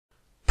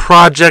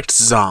Project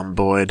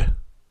Zomboid.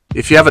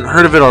 If you haven't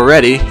heard of it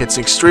already, it's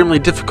an extremely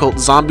difficult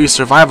zombie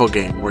survival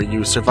game where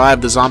you survive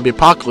the zombie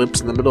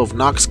apocalypse in the middle of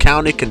Knox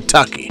County,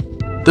 Kentucky.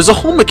 There's a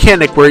whole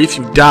mechanic where if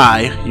you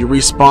die, you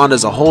respawn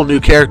as a whole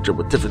new character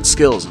with different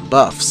skills and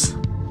buffs.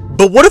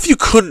 But what if you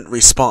couldn't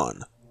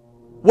respawn?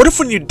 What if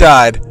when you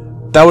died,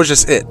 that was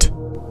just it?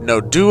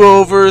 No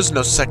do-overs,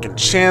 no second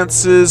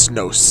chances,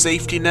 no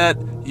safety net,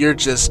 you're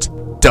just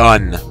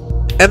done.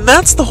 And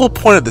that's the whole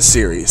point of the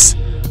series.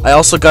 I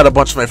also got a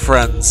bunch of my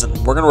friends, and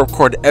we're gonna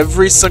record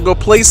every single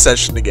play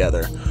session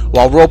together,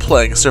 while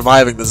role-playing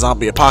surviving the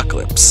zombie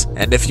apocalypse.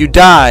 And if you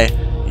die,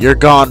 you're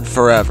gone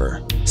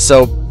forever.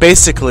 So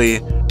basically,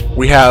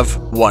 we have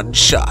one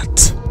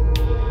shot.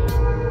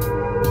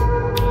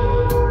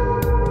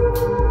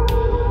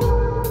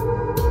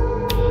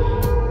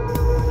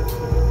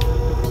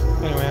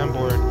 Anyway, I'm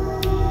bored.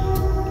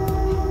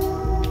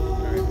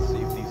 Alright, let's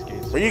see if these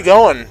gates... Where you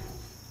going?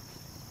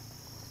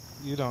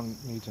 You don't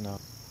need to know.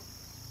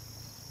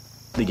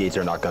 The gates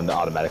are not going to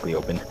automatically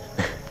open.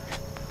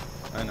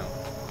 I know.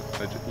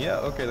 Yeah,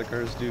 okay, the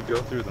cars do go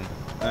through them.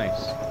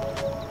 Nice.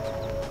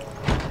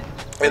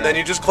 And then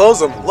you just close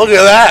them. Look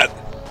at that!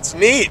 It's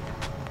neat!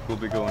 We'll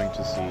be going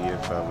to see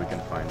if we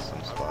can find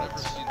some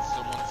spots.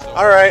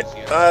 Alright,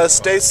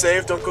 stay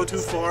safe, don't go too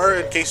far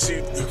in case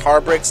the car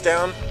breaks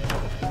down.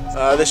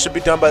 This should be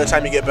done by the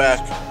time you get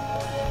back.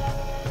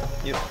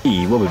 Yep.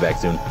 We'll be back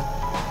soon.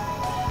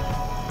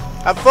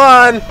 Have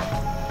fun!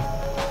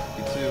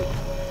 You too.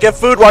 Get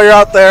food while you're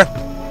out there.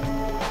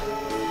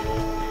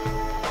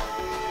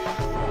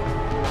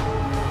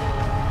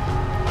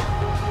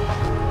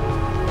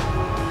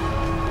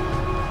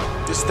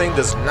 This thing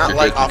does not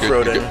like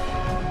off-roading.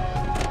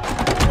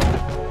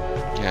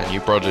 Yeah, and you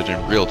brought it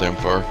in real damn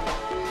far.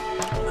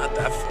 Not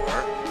that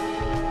far.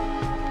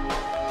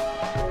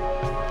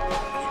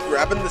 You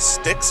grabbing the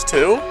sticks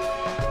too?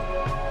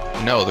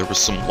 No, there was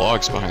some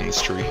logs behind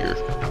this tree here.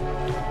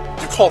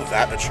 You call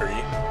that a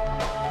tree?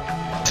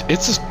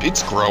 It's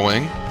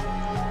growing.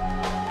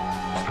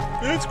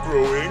 It's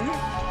growing.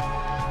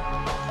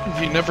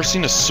 Have you never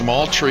seen a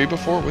small tree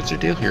before? What's your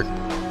deal here?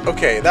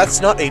 Okay,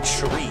 that's not a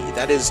tree.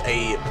 That is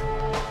a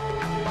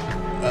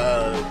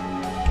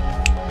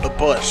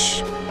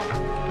bush.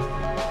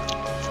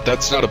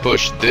 That's not a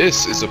bush.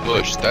 This is a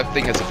bush. That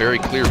thing has a very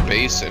clear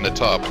base and a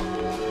top.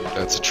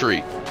 That's a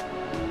tree.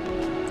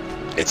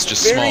 It's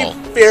just small.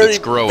 It's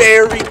growing.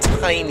 Very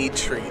tiny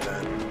tree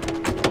then.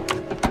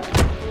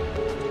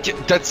 Yeah,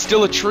 that's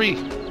still a tree.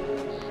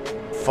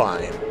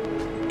 Fine.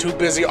 Too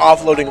busy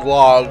offloading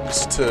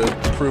logs to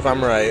prove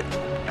I'm right.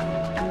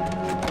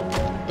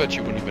 Bet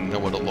you wouldn't even know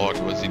what a log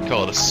was. You'd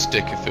call it a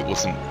stick if it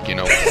wasn't, you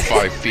know,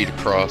 5 feet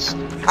across.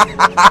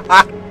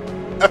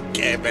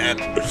 Okay, man.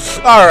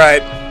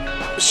 Alright.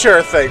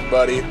 Sure thing,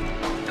 buddy.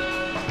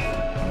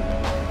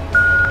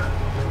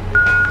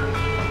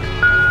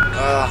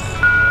 Ugh.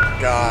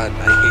 God,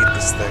 I hate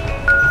this thing.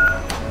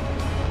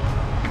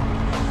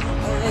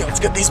 Alright, let's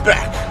get these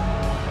back.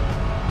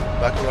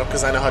 Backing up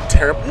because I know how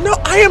terrible... No,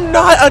 I am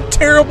not a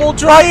terrible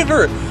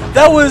driver!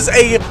 That was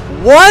a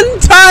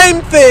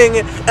one-time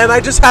thing, and I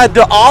just had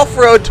to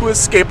off-road to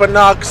escape a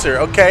Noxer,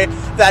 okay?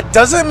 That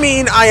doesn't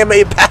mean I am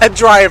a bad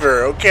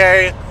driver,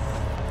 okay?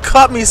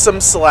 Cut me some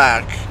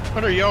slack.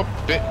 What are y'all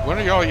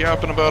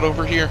yapping about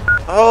over here?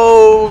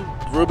 Oh,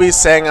 Ruby's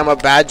saying I'm a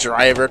bad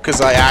driver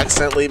because I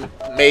accidentally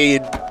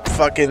made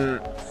fucking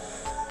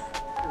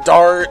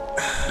Dart.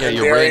 Yeah,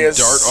 you ran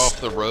Dart off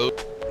the road.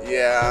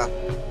 Yeah.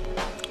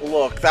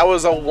 Look, that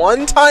was a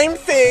one-time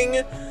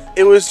thing.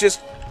 It was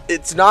just,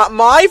 it's not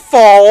my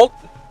fault.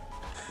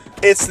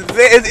 It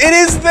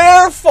is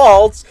their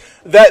fault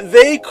that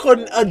they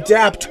couldn't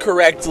adapt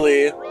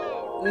correctly.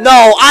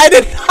 No, I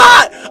did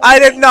not. I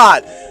did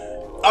not.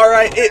 All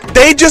right,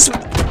 they just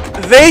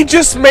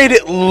made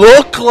it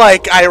look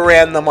like I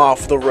ran them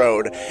off the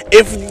road.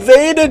 If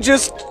they'd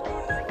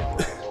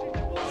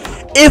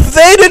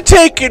have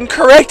taken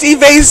correct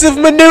evasive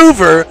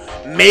maneuver,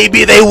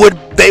 maybe they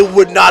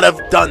would not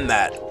have done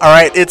that. All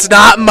right, it's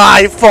not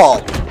my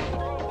fault.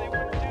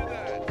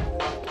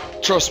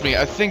 Trust me,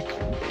 I think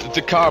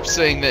the cops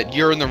saying that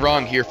you're in the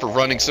wrong here for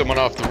running someone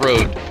off the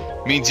road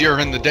means you're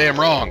in the damn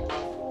wrong.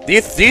 Do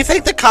you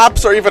think the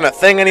cops are even a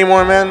thing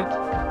anymore, man?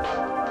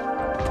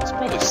 It's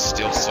probably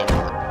still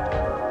somewhere.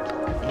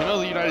 You know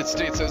the United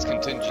States has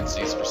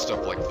contingencies for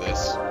stuff like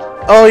this.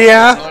 Oh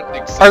yeah?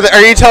 Not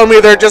Are you telling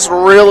me they're just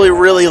really,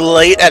 really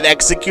late at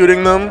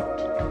executing them?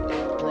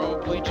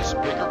 Probably just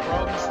bigger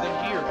problems than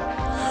here.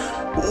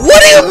 What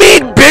do you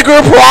mean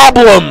bigger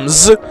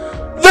problems?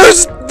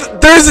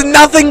 There's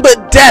nothing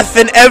but death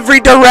in every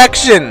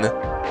direction. I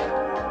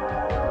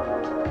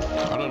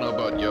don't know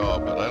about y'all,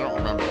 but I don't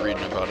remember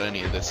reading about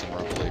any of this in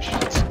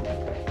Revelations.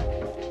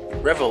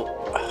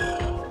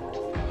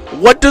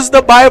 What does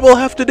the Bible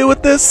have to do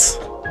with this?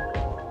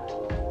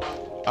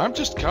 I'm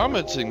just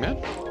commenting, man.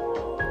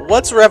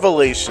 What's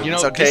Revelations? You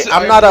know, okay,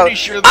 I'm not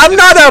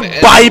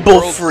a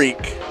Bible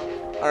freak.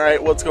 All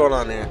right, what's going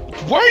on here?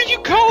 Why are you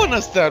calling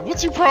us that?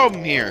 What's your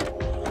problem here?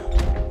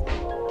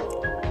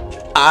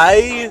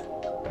 I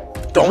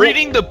Don't.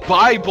 Reading the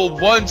Bible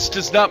once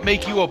does not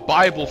make you a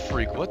Bible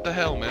freak. What the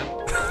hell, man?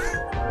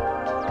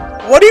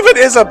 What even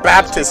is a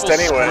Baptist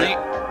anyway?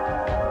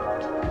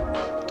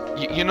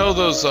 You know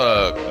those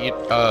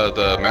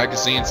the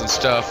magazines and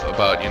stuff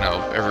about, you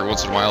know, every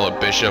once in a while a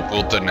bishop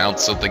will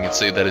denounce something and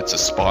say that it's a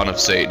spawn of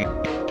Satan.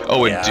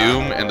 Oh, and Yeah.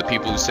 Doom, and the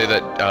people who say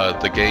that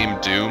the game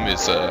Doom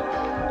is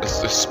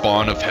a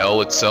spawn of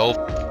hell itself.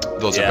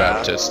 Those are Yeah.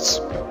 Baptists.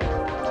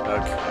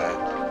 Okay.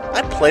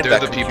 I played They're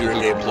that the people computer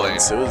who game complain.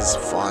 once. It was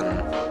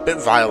fun. Bit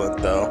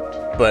violent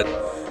though, but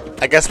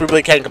I guess we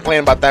really can't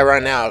complain about that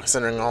right now,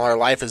 considering all our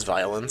life is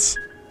violence.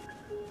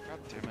 God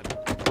damn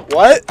it.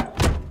 What?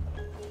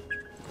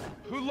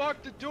 Who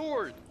locked the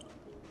door?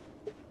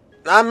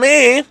 Not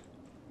me.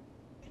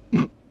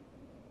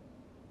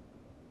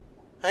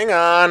 Hang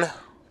on.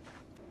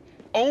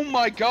 Oh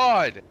my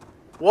god!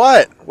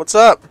 What? What's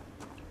up?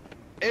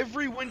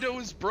 Every window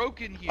is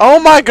broken here. Oh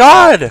my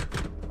god!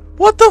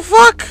 What the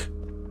fuck?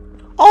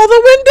 All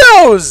the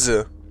windows!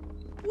 What?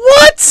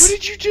 What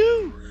did you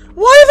do?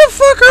 Why the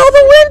fuck are all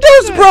the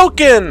windows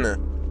broken?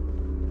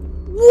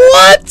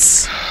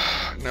 What?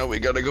 Now we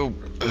gotta go.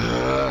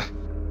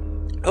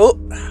 Oh,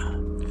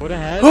 What the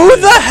heck? who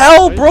the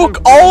hell broke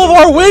all of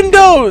our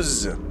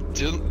windows?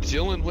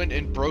 Dylan went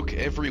and broke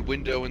every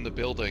window in the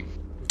building.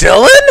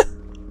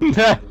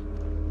 Dylan?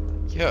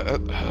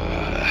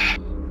 Yeah.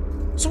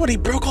 So what, he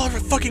broke all of our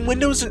fucking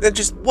windows and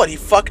just, what, he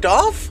fucked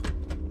off?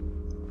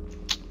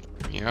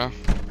 Yeah.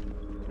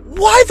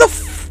 Why the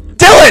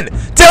Dylan!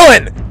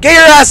 Dylan! Get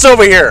your ass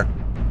over here!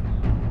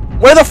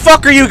 Where the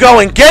fuck are you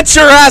going? Get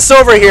your ass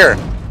over here!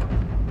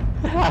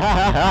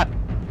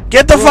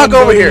 Get the fuck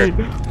over here!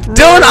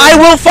 Dylan, I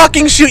will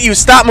fucking shoot you!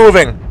 Stop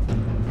moving!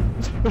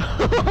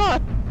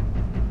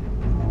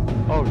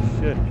 Oh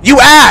shit. You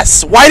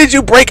ass! Why did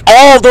you break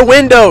all the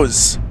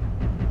windows?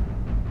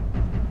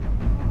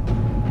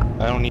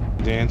 I don't need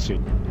to answer.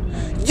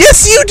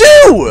 Yes, you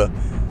do!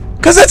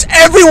 Cause that's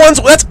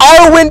that's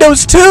our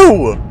windows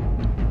too!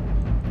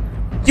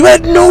 You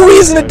had no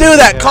reason to do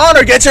that!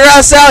 Connor, get your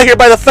ass out here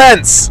by the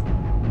fence!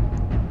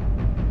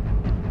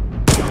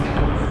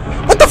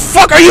 What the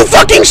fuck? Are you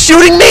fucking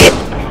shooting me?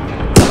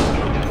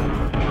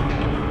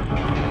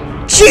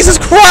 Jesus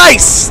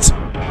Christ!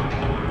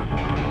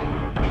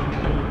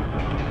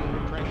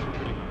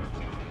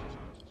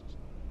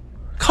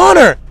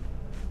 Connor!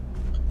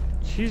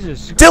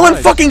 Jesus Dylan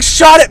Christ. fucking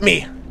shot at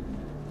me!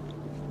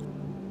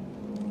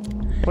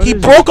 What He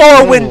is broke all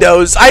our this?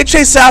 windows, I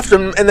chase after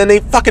him, and then he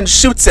fucking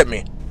shoots at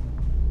me.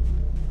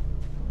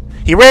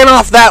 He ran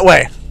off that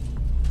way.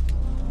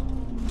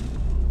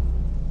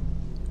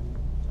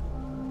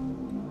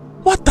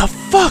 What the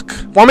fuck?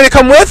 Want me to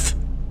come with?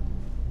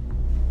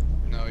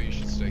 No, you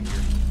should stay here.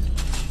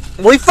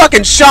 Well, he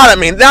fucking shot at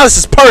me. Now this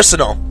is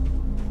personal.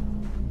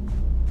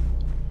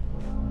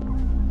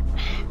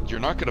 You're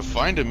not gonna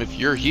find him if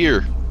you're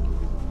here.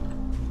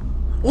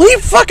 Well, he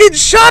fucking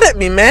shot at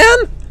me, man.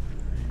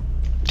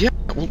 Yeah,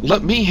 well,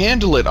 let me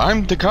handle it.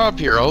 I'm the cop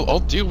here. I'll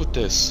deal with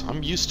this.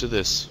 I'm used to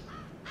this.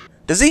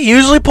 Does he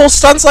usually pull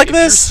stunts like If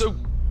you're this? so-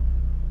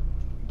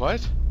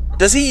 What?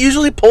 Does he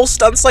usually pull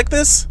stunts like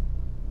this?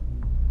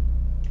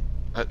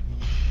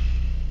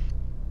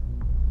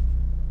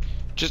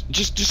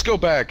 Just go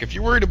back. If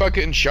you're worried about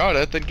getting shot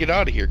at, then get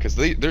out of here, because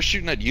they're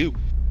shooting at you.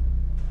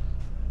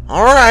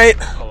 Alright.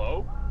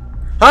 Hello?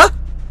 Huh?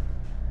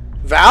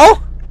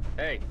 Val?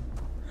 Hey.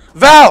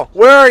 Val,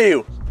 where are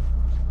you?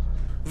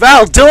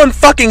 Val, Dylan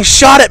fucking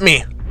shot at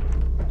me.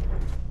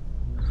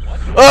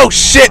 Oh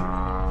shit.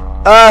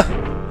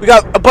 We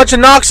got a bunch of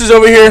Noxes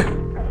over here.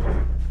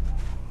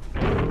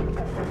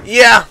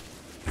 Yeah.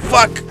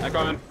 Fuck. I'm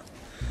coming.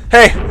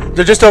 Hey,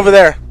 they're just over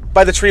there,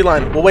 by the tree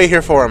line. We'll wait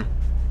here for him.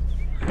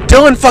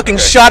 Dylan fucking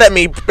shot at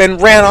me and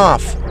ran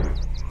off.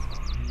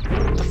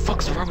 What the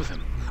fuck's wrong with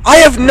him? I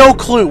have no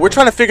clue. We're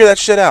trying to figure that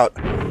shit out.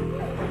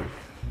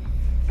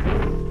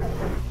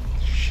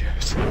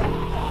 Shit.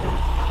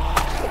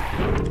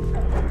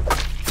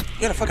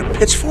 You got a fucking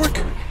pitchfork?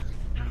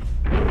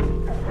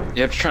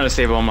 Yeah, I'm just trying to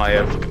save all my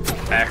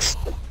axe.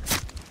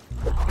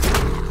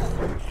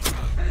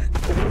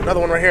 Another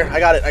one right here. I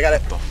got it.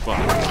 The fuck?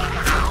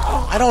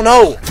 I don't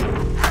know.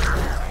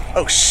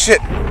 Oh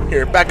shit.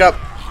 Here, back up.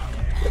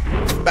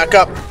 Back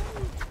up.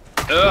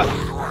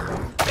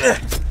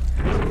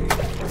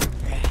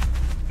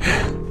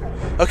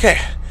 Okay.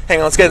 Hang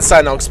on, let's get inside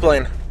and I'll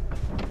explain.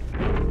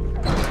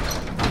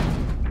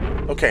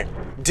 Okay.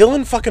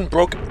 Dylan fucking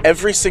broke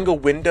every single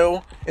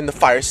window in the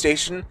fire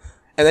station,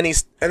 and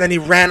then he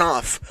ran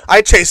off.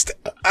 I chased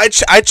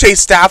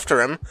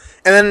after him,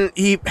 and then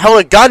he held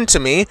a gun to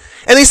me,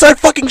 and he started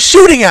fucking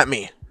shooting at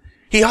me.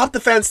 He hopped the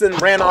fence and then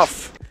ran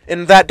off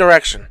in that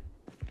direction.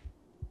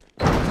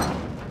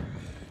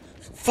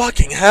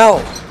 Fucking hell.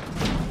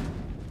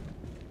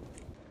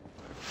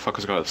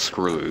 Fucker's got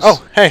screws.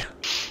 Oh, hey.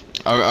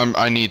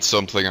 I need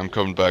something. I'm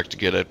coming back to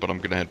get it, but I'm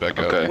gonna head back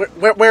Okay.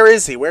 out. Where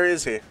is he? Where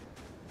is he?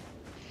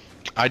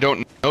 I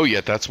don't know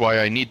yet. That's why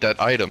I need that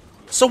item.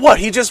 So what?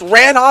 He just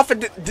ran off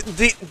and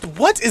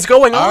what is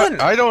going on?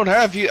 I don't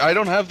have you. I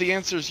don't have the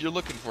answers you're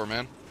looking for,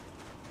 man.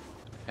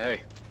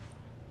 Hey.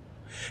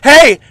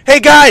 Hey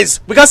guys!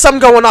 We got something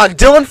going on.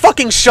 Dylan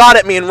fucking shot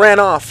at me and ran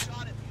off.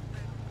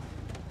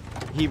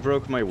 He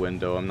broke my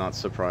window, I'm not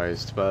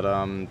surprised, but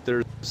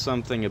there's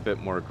something a bit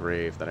more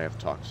grave that I have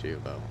to talk to you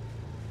about.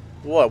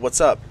 What? What's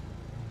up?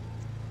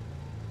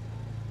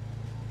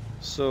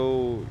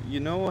 So, you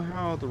know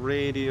how the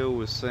radio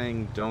was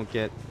saying don't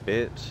get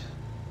bit?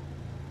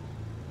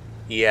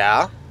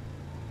 Yeah?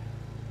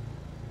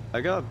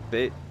 I got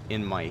bit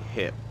in my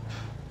hip.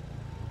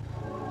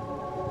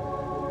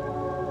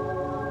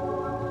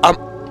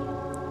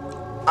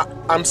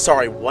 I'm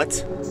sorry, what?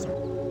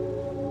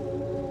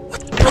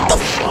 What the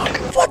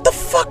fuck? What the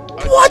fuck?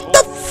 What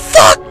the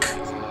fuck?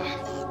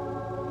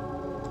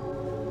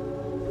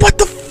 What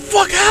the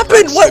fuck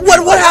happened?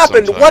 What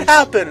happened? What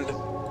happened?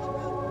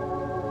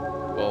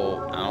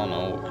 Well, I don't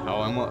know.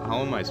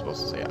 How am I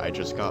supposed to say it? I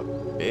just got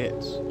bit.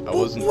 I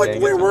wasn't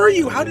paying Where were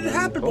you? attention. How did it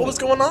happen? What was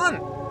going on?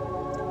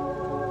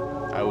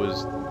 I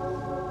was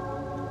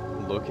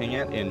looking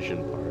at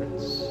engine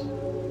parts.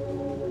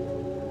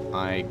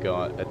 I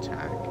got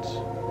attacked,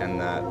 and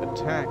that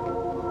attack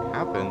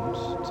happened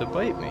to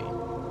bite me.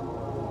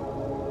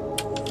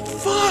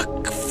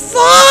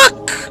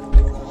 Fuck!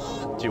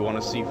 Do you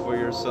want to see for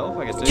yourself?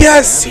 I can take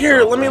Yes, a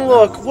here, let me right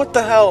look. now. What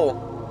the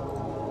hell?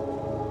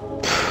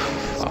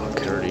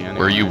 Dirty anyway.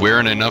 Were you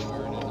wearing enough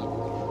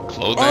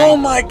clothing? Oh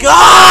my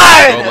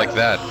god! Go like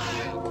that.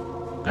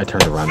 I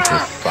turned around for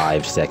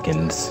 5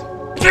 seconds.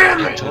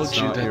 Damn I it! told It's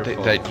you not your that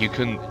fault. that you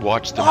couldn't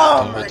watch them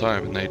Oh the whole my-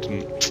 time, and they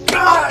didn't.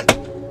 God!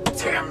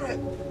 Damn it!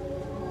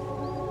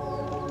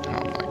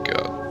 Oh my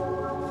god.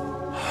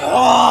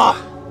 Ah!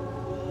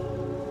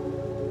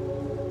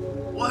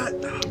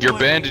 What? Your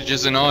bandage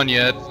isn't on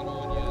yet.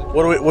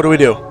 What do we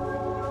do?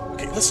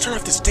 Okay, let's turn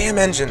off this damn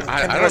engine. I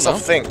can't don't hear myself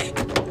know. think.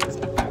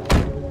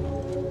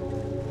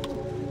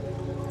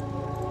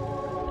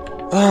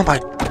 Oh my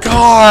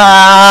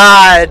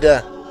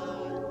god!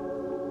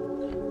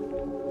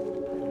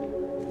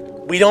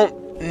 We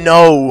don't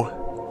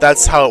know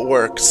that's how it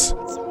works.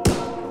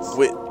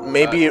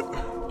 Maybe.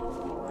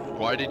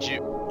 Why did you?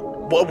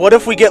 What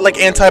if we get like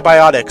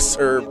antibiotics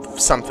or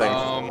something?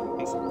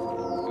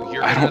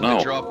 You're I gonna don't have know.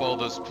 to drop all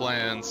those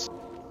plans.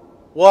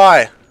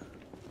 Why?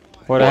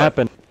 What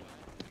happened?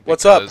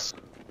 What's up? because-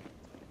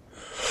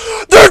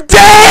 They're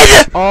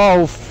dead!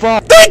 Oh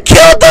fuck! They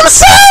killed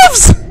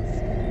themselves!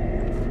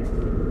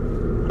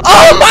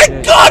 Oh my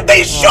god,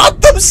 they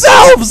shot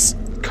themselves!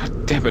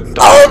 God damn it,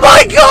 Oh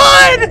my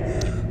god!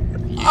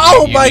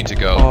 Oh you my- need to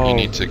go. Oh, you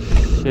need to.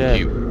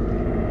 shit.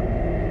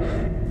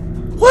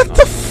 What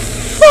the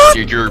fuck?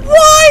 You're.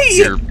 Why?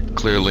 You're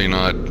clearly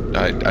not.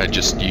 I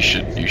just. You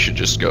should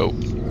just go.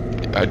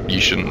 You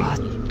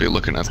shouldn't be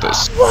looking at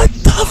this. What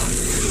the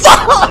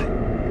fuck?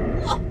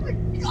 Oh my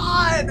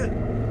god!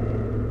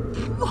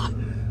 What?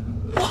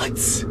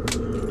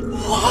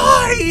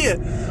 Why?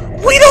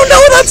 We don't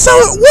know that's how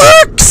it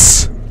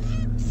works!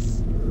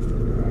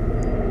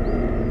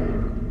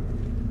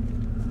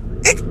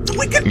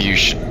 We could You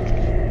should.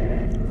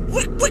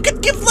 we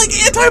could give like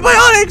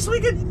antibiotics. We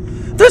could.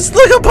 There's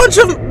like a bunch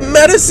of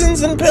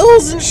medicines and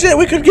pills and shit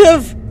we could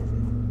give.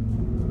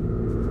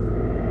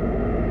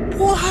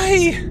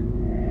 Why?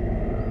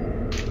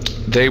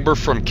 They were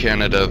from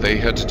Canada. They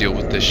had to deal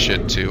with this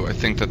shit too. I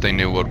think that they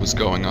knew what was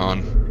going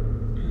on.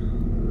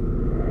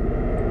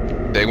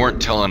 They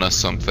weren't telling us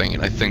something,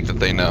 and I think that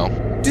they know.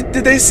 Did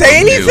they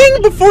say Knew.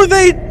 anything before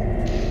they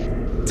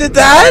did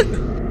that?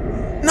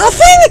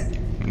 Nothing?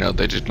 No,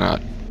 they did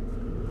not.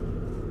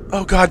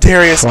 Oh god,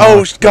 Darius. Fuck, Oh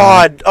man.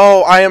 god.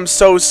 Oh, I am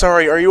so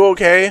sorry. Are you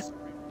okay?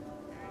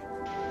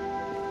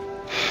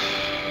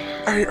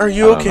 Are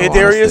you I don't okay, know,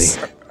 Darius?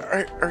 honestly.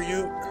 Are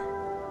you?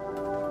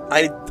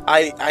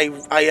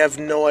 I have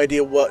no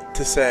idea what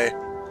to say.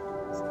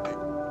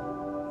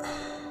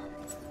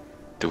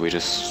 Do we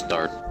just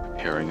start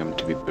preparing him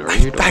to be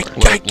buried? I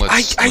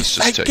Let's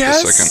just take a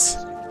guess.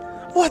 second.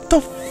 What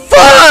the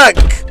fuck?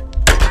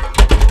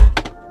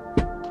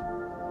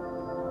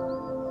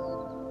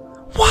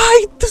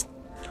 Why?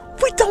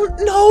 We don't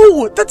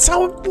know. That's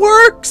how it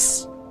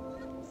works.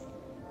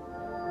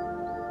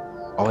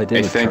 All I did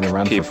I was turn think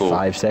around people- for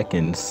 5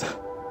 seconds.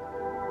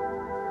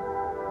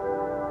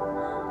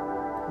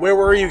 Where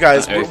were you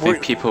guys? I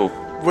think people.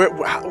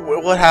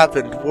 What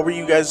happened? What were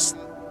you guys?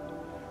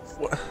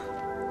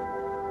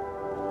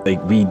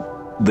 Like, we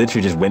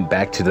literally just went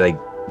back to, like,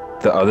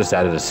 the other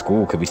side of the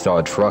school because we saw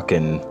a truck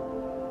and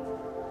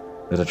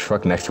there's a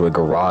truck next to a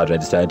garage. I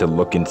decided to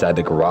look inside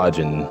the garage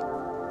and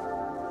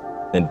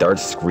then Dart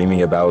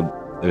screaming about,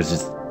 it was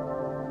just...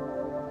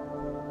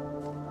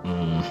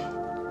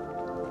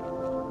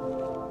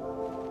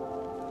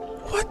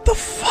 What the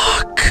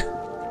fuck?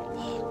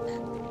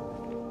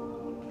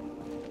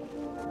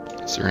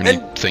 Is there And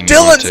anything you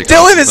want to take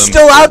off Dylan of is them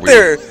still before out we-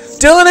 there.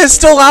 Dylan is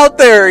still out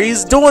there.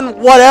 He's doing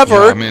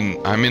whatever. Yeah,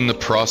 I'm in the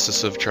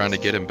process of trying to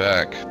get him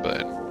back, but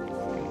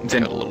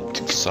Then got a little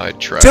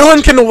sidetracked.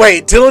 Dylan can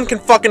wait. Dylan can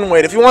fucking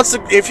wait. If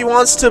he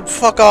wants to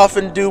fuck off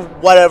and do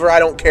whatever, I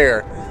don't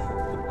care.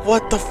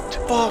 What the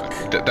fuck?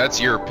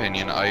 That's your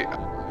opinion.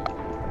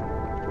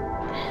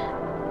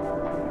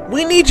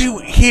 We need you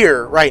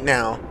here right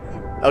now,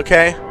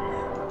 okay?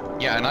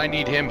 Yeah, and I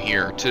need him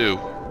here, too.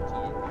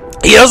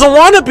 He doesn't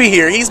want to be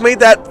here. He's made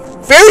that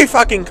very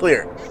fucking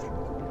clear.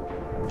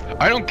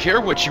 I don't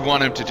care what you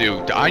want him to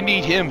do. I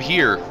need him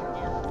here,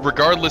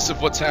 regardless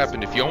of what's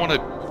happened. If you want to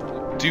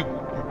do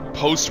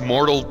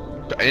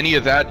post-mortal, any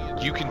of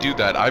that, you can do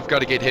that. I've got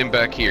to get him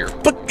back here.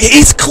 But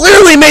he's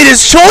clearly made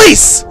his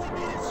choice.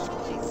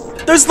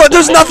 There's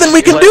nothing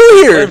we can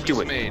do here.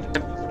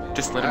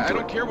 Just let him do it. I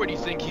don't care what you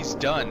think he's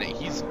done.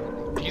 He's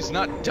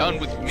not done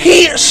with me.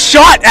 He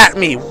shot at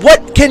me.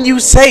 What can you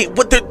say?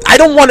 I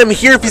don't want him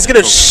here if he's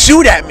gonna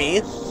shoot at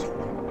me.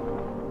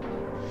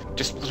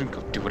 Just let him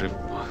go do whatever.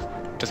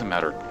 Doesn't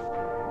matter.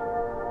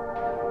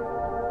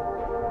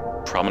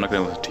 Probably not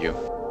gonna listen to you.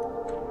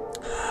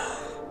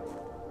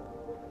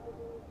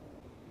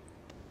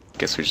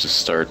 Guess we just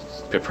start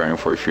preparing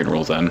for your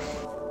funeral then.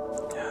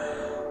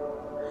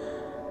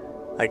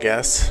 I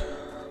guess.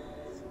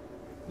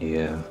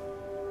 Yeah.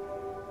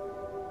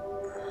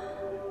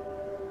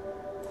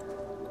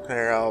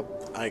 There,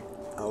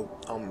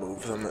 I'll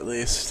move them at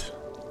least.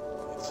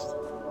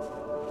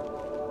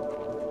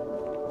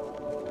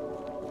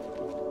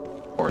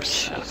 Of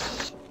course.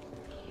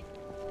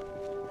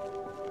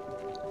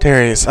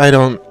 Darius, I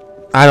don't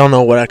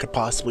know what I could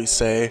possibly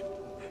say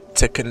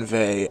to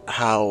convey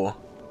how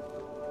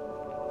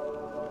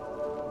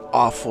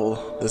awful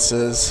this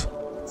is.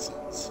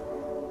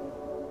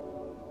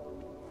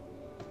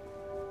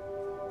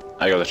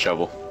 I got the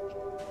shovel.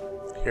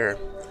 Here,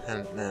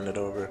 hand it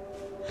over.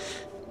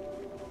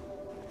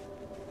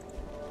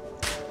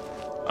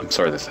 I'm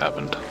sorry this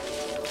happened.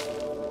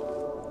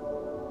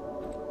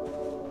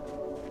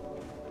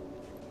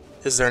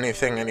 Is there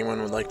anything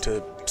anyone would like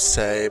to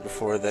say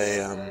before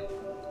they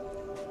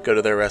go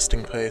to their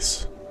resting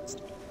place?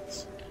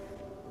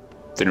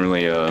 Didn't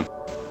really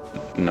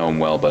know him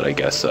well, but I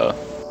guess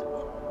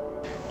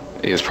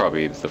he was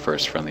probably the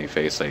first friendly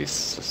face I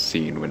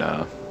seen when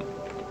I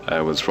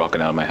was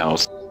walking out of my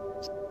house.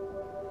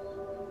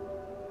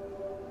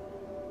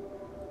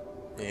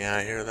 Yeah,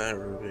 I hear that,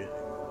 Ruby.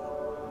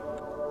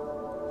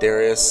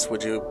 Darius,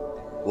 would you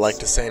like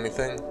to say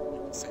anything?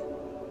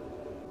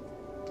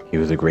 He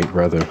was a great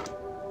brother,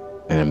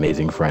 an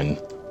amazing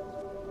friend.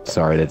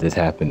 Sorry that this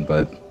happened,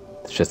 but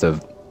it's just a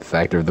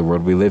factor of the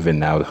world we live in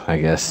now, I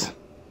guess.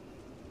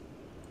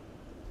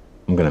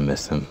 I'm gonna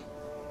miss him.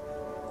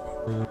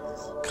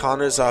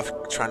 Connor's off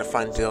trying to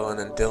find Dylan,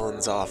 and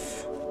Dylan's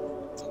off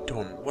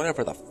doing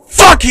whatever the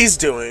fuck he's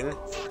doing.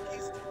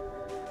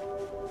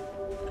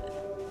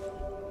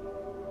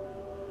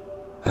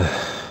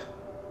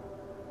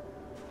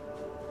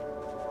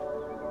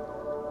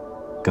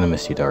 Gonna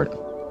miss you, Dart.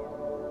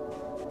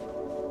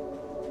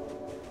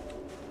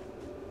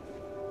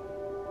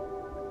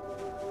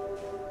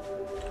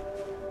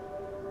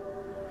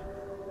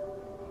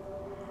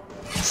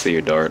 See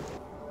you, Dart.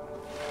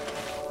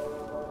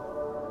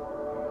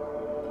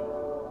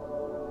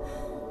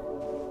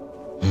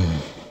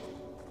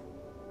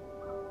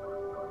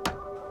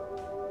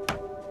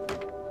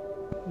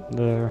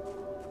 There.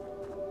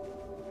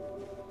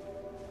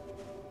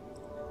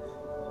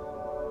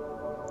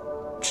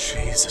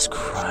 Jesus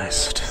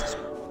Christ.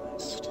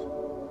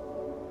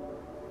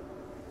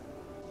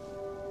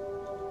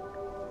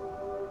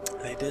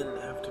 They didn't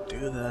have to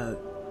do that.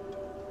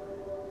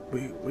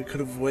 We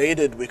could have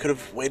waited. We could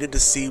have waited to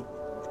see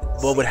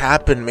what would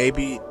happen.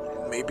 Maybe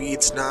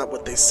it's not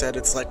what they said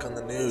it's like on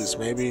the news.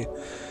 Maybe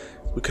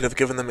we could have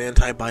given them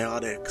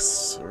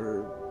antibiotics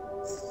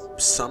or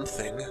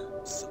something.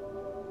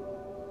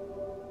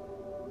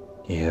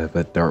 Yeah,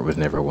 but Dart was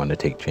never one to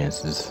take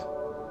chances.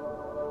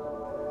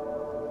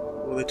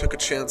 Well, they took a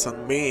chance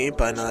on me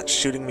by not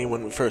shooting me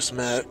when we first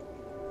met.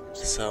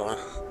 So,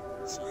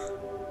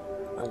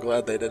 I'm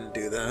glad they didn't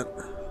do that.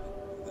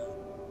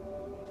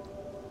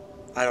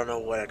 I don't know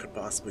what I could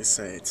possibly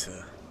say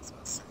to...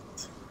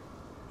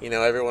 You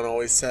know, everyone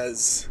always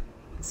says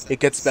it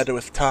gets better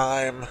with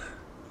time,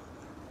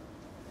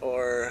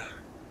 or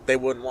they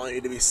wouldn't want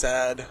you to be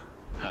sad,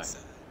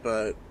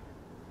 but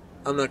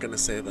I'm not gonna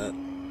say that.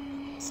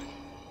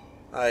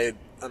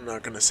 I'm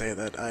not gonna say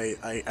that. I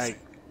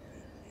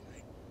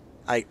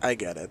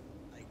get it.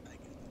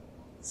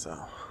 So.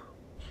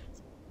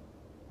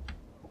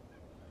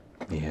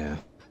 Yeah.